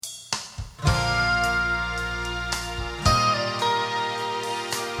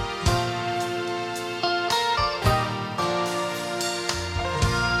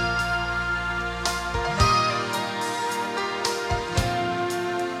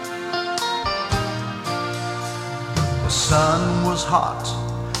sun was hot,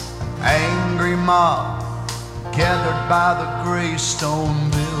 an angry mob gathered by the Greystone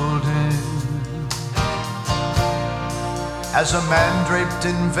building. As a man draped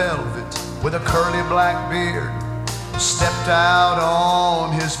in velvet with a curly black beard stepped out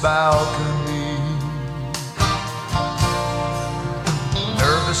on his balcony,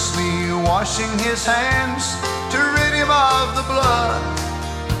 nervously washing his hands to rid him of the blood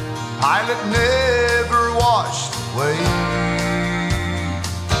Pilate never washed away.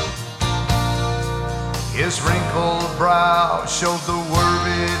 His wrinkled brow showed the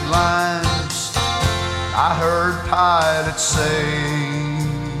worried lines. I heard Pilate say,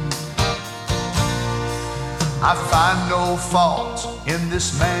 I find no fault in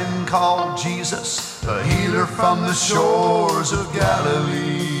this man called Jesus, a healer from the shores of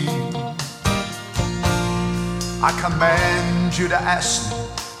Galilee. I command you to ask me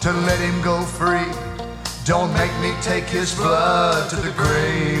to let him go free. Don't make me take his blood to the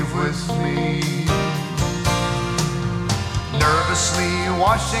grave with me. Nervously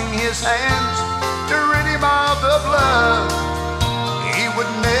washing his hands to rid him of the blood he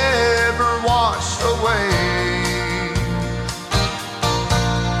would never wash away.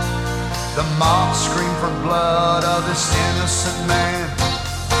 The mob screamed for blood of this innocent man.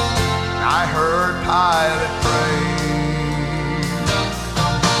 I heard Pilate pray.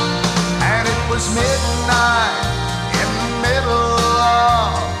 And it was midnight in the middle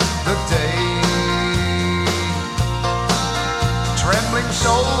of the day. Trembling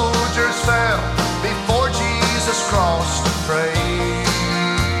soldiers fell before Jesus' cross to pray.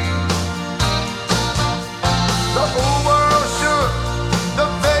 The whole world shook, the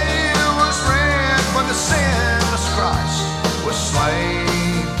veil was rent when the sinless Christ was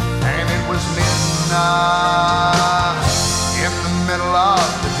slain. And it was midnight in the middle of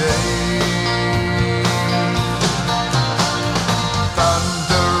the day.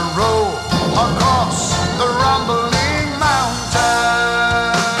 Thunder rolled across the rumbling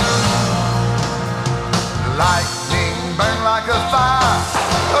mountain. Lightning burned like a fire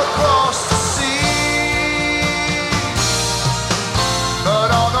across the sea. But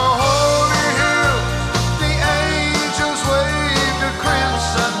on the holy hill, the angels waved a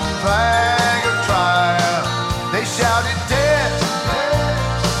crimson flag of triumph. They shouted, death,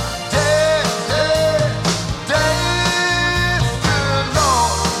 death, death, death to the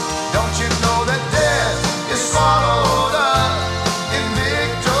Lord. Don't you know that death is swallowed up in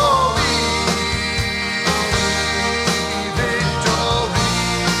victory? Victory.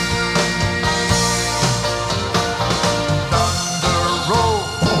 Thunder rolled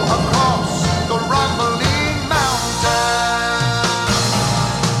across the rumbling mountain.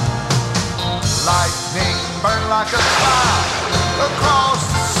 Lightning burned like a fire across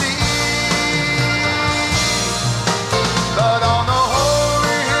the sea. But on the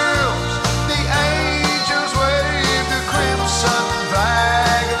holy hills, the angels waved a crimson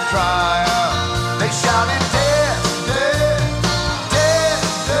flag of triumph. They shouted,